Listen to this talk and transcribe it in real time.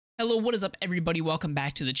Hello, what is up everybody? Welcome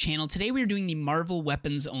back to the channel. Today we are doing the Marvel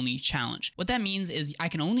Weapons Only Challenge. What that means is I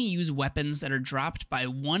can only use weapons that are dropped by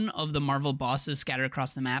one of the Marvel bosses scattered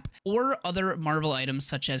across the map, or other Marvel items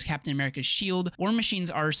such as Captain America's shield, War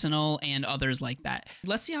Machine's arsenal, and others like that.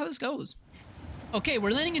 Let's see how this goes. Okay,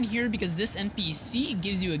 we're landing in here because this NPC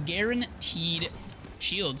gives you a guaranteed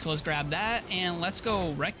shield. So let's grab that and let's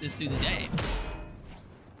go wreck this dude's day.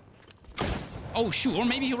 Oh shoot, or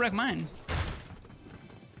maybe he'll wreck mine.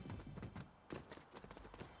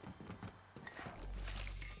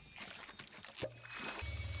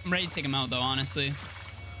 I'm ready to take him out, though, honestly.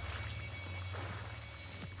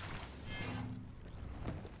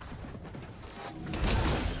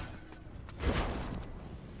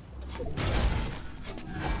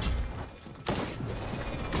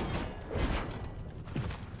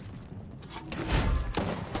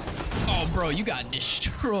 Oh, bro, you got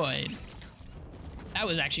destroyed. That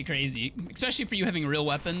was actually crazy, especially for you having real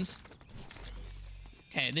weapons.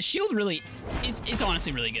 Okay, the shield really, it's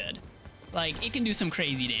honestly really good. Like, it can do some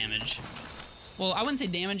crazy damage. Well, I wouldn't say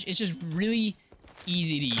damage, it's just really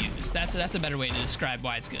easy to use. That's a better way to describe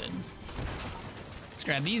why it's good. Let's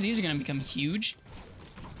grab these. These are going to become huge.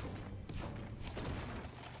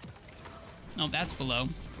 Oh, that's below.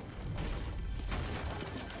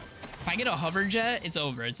 If I get a hover jet, it's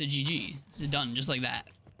over. It's a GG. It's done, just like that.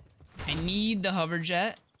 I need the hover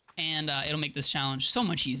jet, and it'll make this challenge so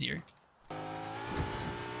much easier.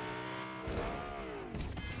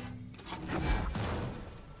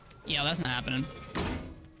 Yeah, that's not happening.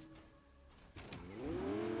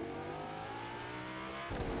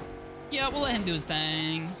 Yeah, we'll let him do his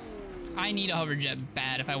thing. I need a hover jet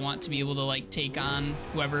bad if I want to be able to, like, take on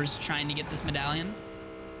whoever's trying to get this medallion.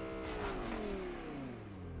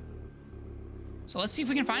 So let's see if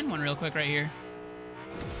we can find one real quick right here.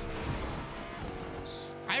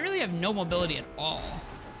 I really have no mobility at all.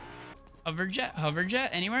 Hover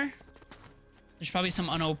jet, anywhere? There's probably some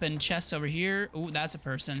unopened chests over here. Ooh, that's a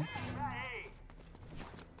person.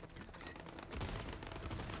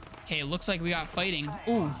 Okay, it looks like we got fighting.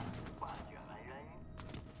 Ooh.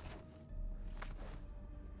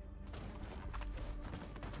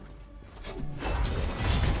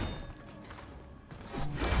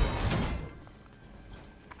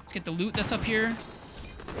 Let's get the loot that's up here.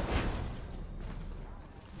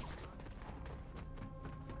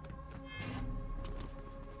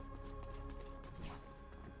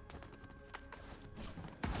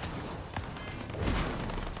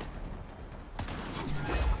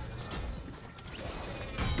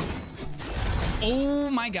 Oh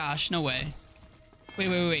my gosh, no way.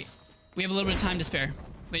 Wait. We have a little bit of time to spare.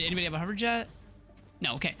 Wait, anybody have a hover jet?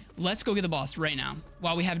 No, okay. Let's go get the boss right now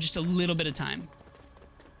while we have just a little bit of time.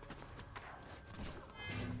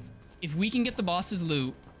 If we can get the boss's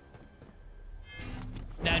loot,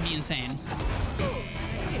 that'd be insane.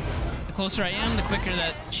 The closer I am, the quicker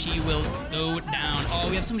that she will go down. Oh,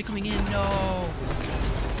 we have somebody coming in. No.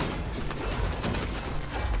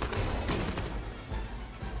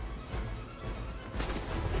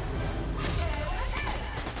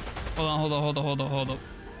 Hold on.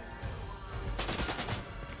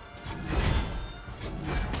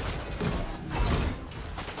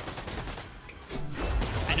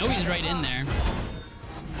 I know he's right in there.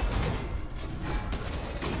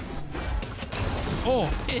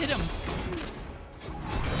 Oh, it hit him.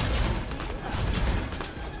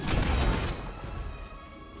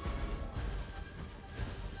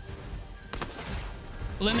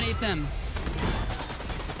 Eliminate them.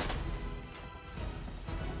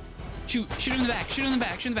 Shoot him in the back, shoot him in the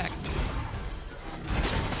back.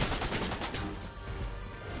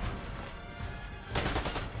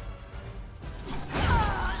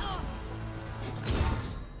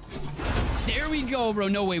 There we go, bro.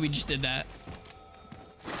 No way we just did that.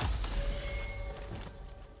 And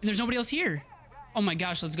there's nobody else here. Oh my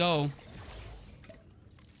gosh, let's go.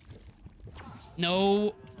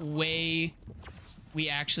 No way we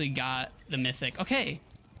actually got the mythic. Okay.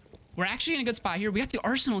 We're actually in a good spot here. We got the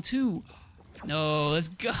arsenal too. No, let's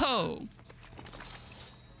go.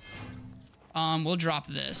 We'll drop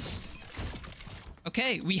this.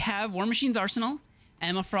 Okay, we have War Machine's arsenal,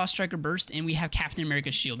 Emma Frost Striker Burst, and we have Captain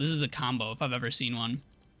America's shield. This is a combo if I've ever seen one.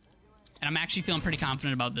 And I'm actually feeling pretty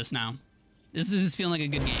confident about this now. This is feeling like a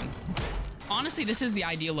good game. Honestly, this is the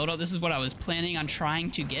ideal loadout. This is what I was planning on trying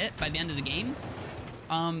to get by the end of the game.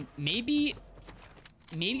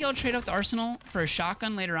 Maybe I'll trade out the arsenal for a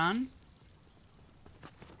shotgun later on.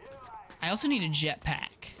 I also need a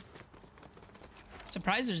jetpack.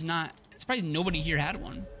 Surprised nobody here had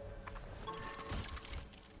one.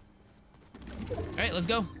 All right, let's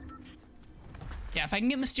go. Yeah, if I can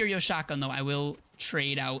get Mysterio's shotgun, though, I will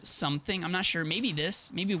trade out something. I'm not sure. Maybe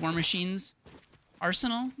this. Maybe War Machine's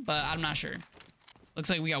arsenal, but I'm not sure. Looks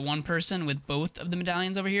like we got one person with both of the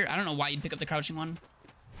medallions over here. I don't know why you'd pick up the crouching one.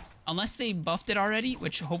 Unless they buffed it already,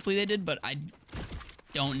 which hopefully they did, but I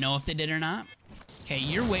don't know if they did or not. Okay,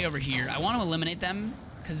 you're way over here. I want to eliminate them,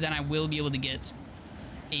 because then I will be able to get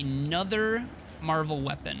another Marvel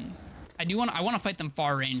weapon. I want to fight them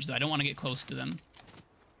far range, though. I don't want to get close to them.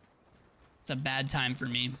 It's a bad time for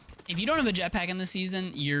me. If you don't have a jetpack in this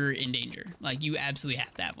season, you're in danger. Like, you absolutely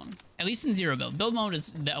have to have one. At least in zero build. Build mode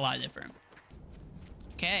is a lot different.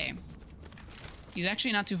 Okay. He's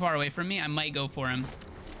actually not too far away from me. I might go for him.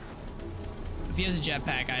 If he has a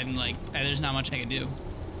jetpack, I'm like, there's not much I can do.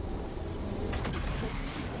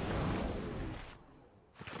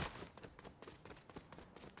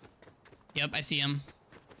 Yep, I see him.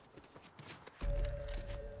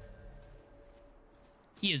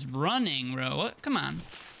 He is running, bro. What? Come on.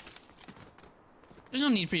 There's no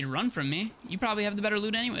need for you to run from me. You probably have the better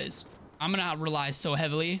loot anyways. I'm gonna rely so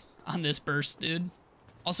heavily on this burst, dude.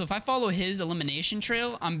 Also, if I follow his elimination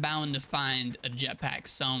trail, I'm bound to find a jetpack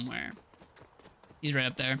somewhere. He's right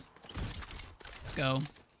up there. Let's go.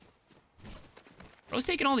 Bro's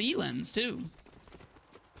taking all the elims, too.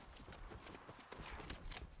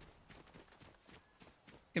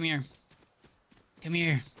 Come here. Come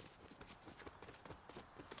here.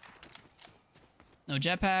 No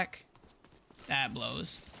jetpack. That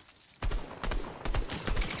blows.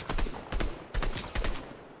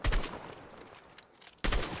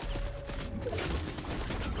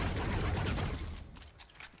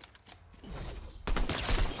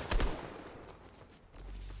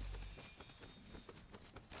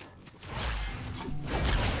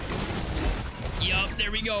 Yup,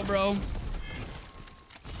 there we go, bro.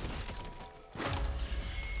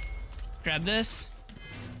 Grab this.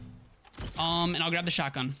 And I'll grab the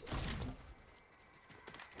shotgun.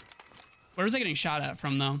 Where was I getting shot at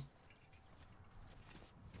from, though?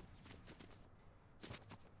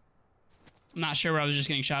 I'm not sure where I was just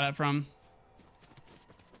getting shot at from.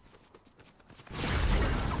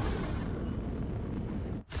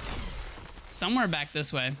 Somewhere back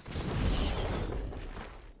this way.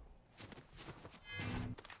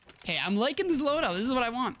 Okay, I'm liking this loadout. This is what I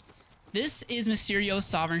want. This is Mysterio's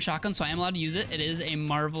Sovereign Shotgun, so I am allowed to use it. It is a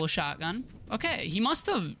Marvel shotgun. Okay, he must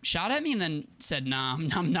have shot at me and then said, nah,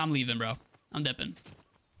 I'm leaving, bro. I'm dipping.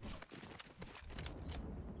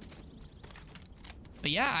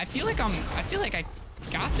 But yeah, I feel like I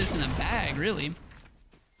got this in a bag, really.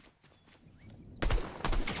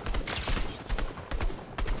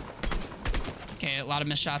 Okay, a lot of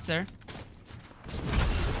missed shots there.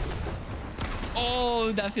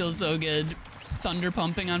 Oh, that feels so good. Thunder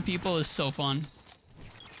pumping on people is so fun.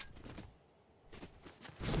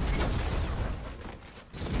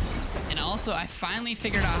 And also, I finally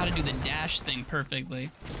figured out how to do the dash thing perfectly.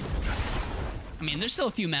 I mean, there's still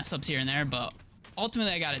a few mess ups here and there, but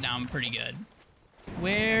ultimately I got it down pretty good.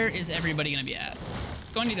 Where is everybody gonna be at?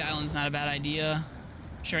 Going to the island's not a bad idea.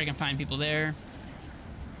 Sure, I can find people there.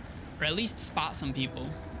 Or at least spot some people.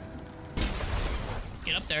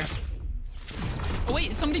 Get up there. Oh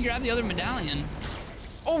wait, somebody grabbed the other medallion.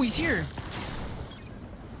 Oh, he's here.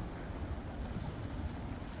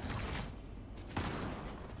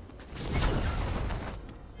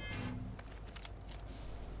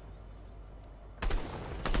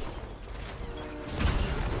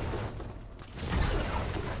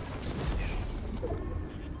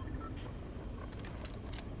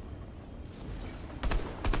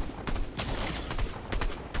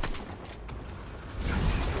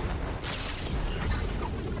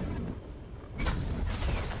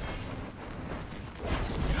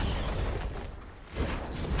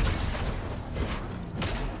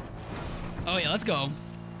 Oh yeah, let's go.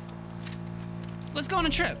 Let's go on a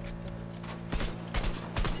trip.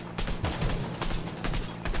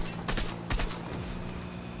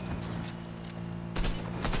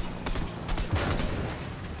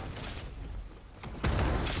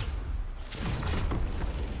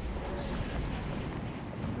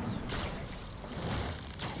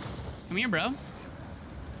 Come here, bro.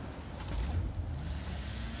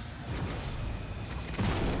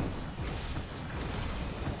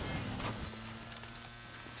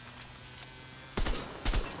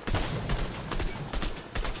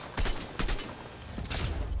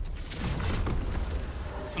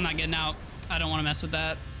 I'm not getting out. I don't want to mess with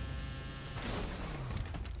that.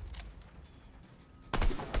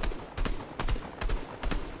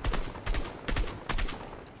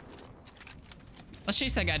 Let's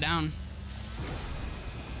chase that guy down.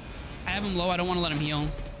 I have him low. I don't want to let him heal.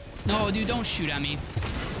 No, dude, don't shoot at me.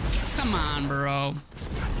 Come on, bro.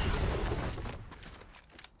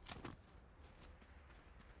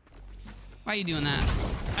 Why are you doing that?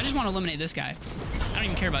 I just want to eliminate this guy. I don't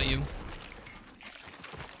even care about you.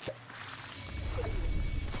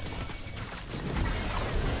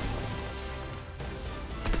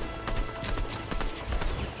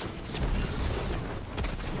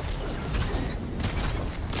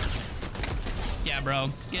 Yeah, bro.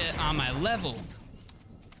 Get on my level.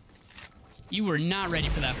 You were not ready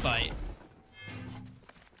for that fight.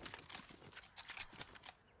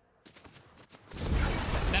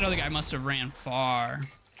 That other guy must have ran far.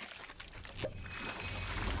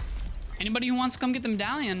 Anybody who wants to come get the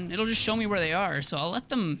medallion, it'll just show me where they are, so I'll let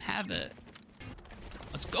them have it.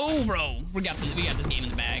 Let's go, bro. We got this game in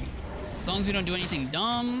the bag. As long as we don't do anything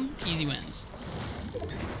dumb, easy wins.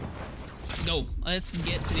 Let's go. Let's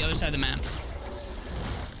get to the other side of the map.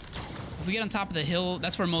 If we get on top of the hill,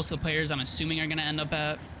 that's where most of the players, I'm assuming, are going to end up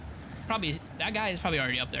at. Probably, that guy is probably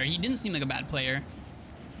already up there. He didn't seem like a bad player.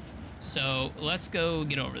 So let's go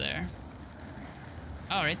get over there.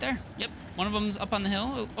 Oh, right there. Yep. One of them's up on the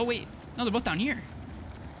hill. Oh, wait. No, they're both down here.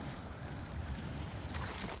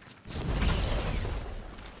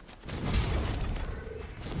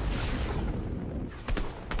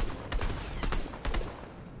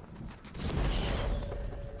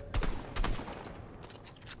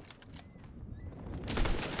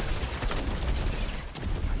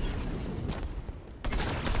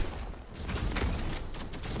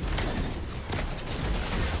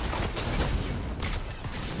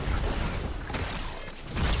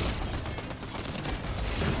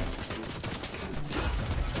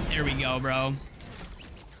 There we go, bro.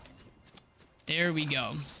 There we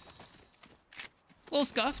go. A little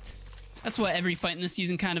scuffed. That's what every fight in this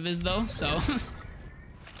season kind of is, though, so.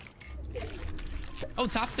 Oh,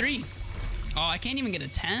 top 3. Oh, I can't even get a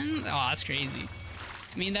 10? Oh, that's crazy.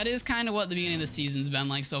 I mean, that is kind of what the beginning of the season's been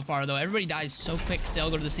like so far, though. Everybody dies so quick, they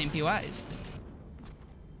all go to the same POIs.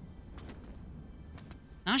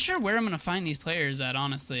 Not sure where I'm going to find these players at,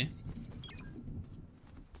 honestly.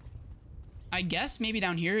 I guess maybe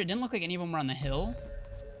down here. It didn't look like any of them were on the hill.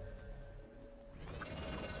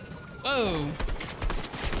 Whoa.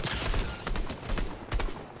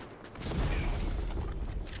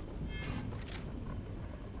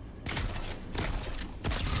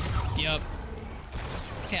 Yep.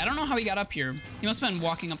 Okay, I don't know how he got up here. He must have been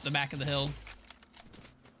walking up the back of the hill.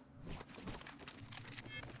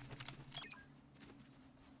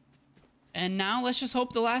 And now let's just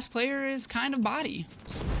hope the last player is kind of body.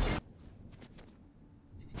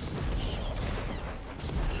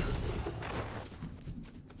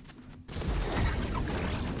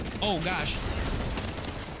 Oh, gosh.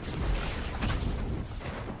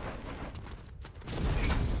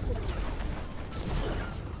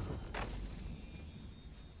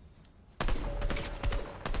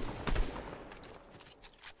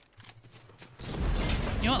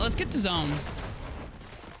 You know what? Let's get to zone.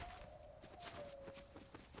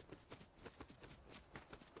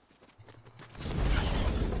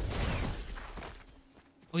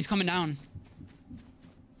 Oh, he's coming down.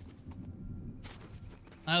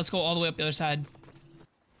 Let's go all the way up the other side.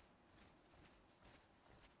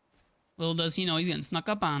 Little does he know he's getting snuck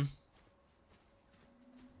up on.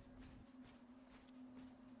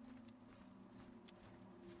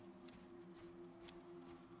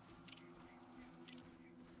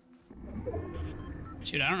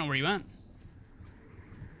 Shoot, I don't know where he went.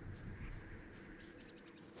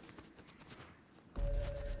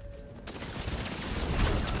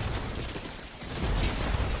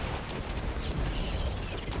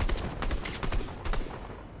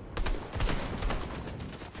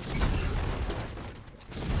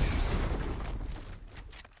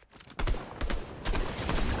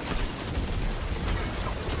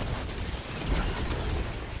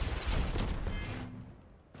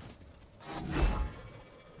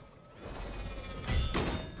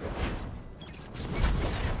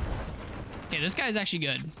 Okay, this guy's actually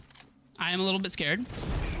good. I am a little bit scared.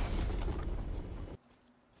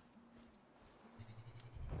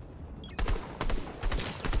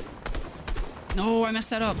 No, I messed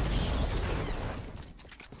that up.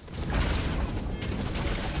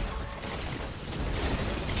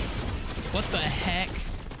 What the heck?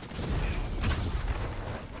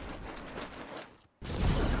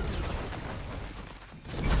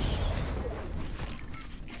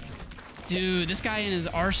 Dude, this guy in his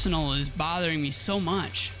arsenal is bothering me so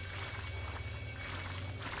much.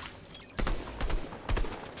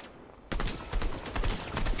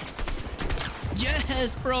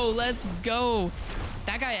 Yes, bro, let's go.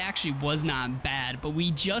 That guy actually was not bad, but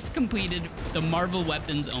we just completed the Marvel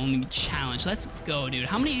Weapons Only challenge. Let's go, dude.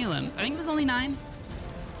 How many elims? I think it was only 9.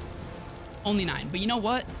 Only 9. But you know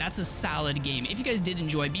what? That's a solid game. If you guys did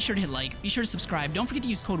enjoy, be sure to hit like, be sure to subscribe. Don't forget to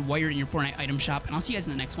use code Wyred in your Fortnite item shop, and I'll see you guys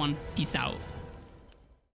in the next one. Peace out.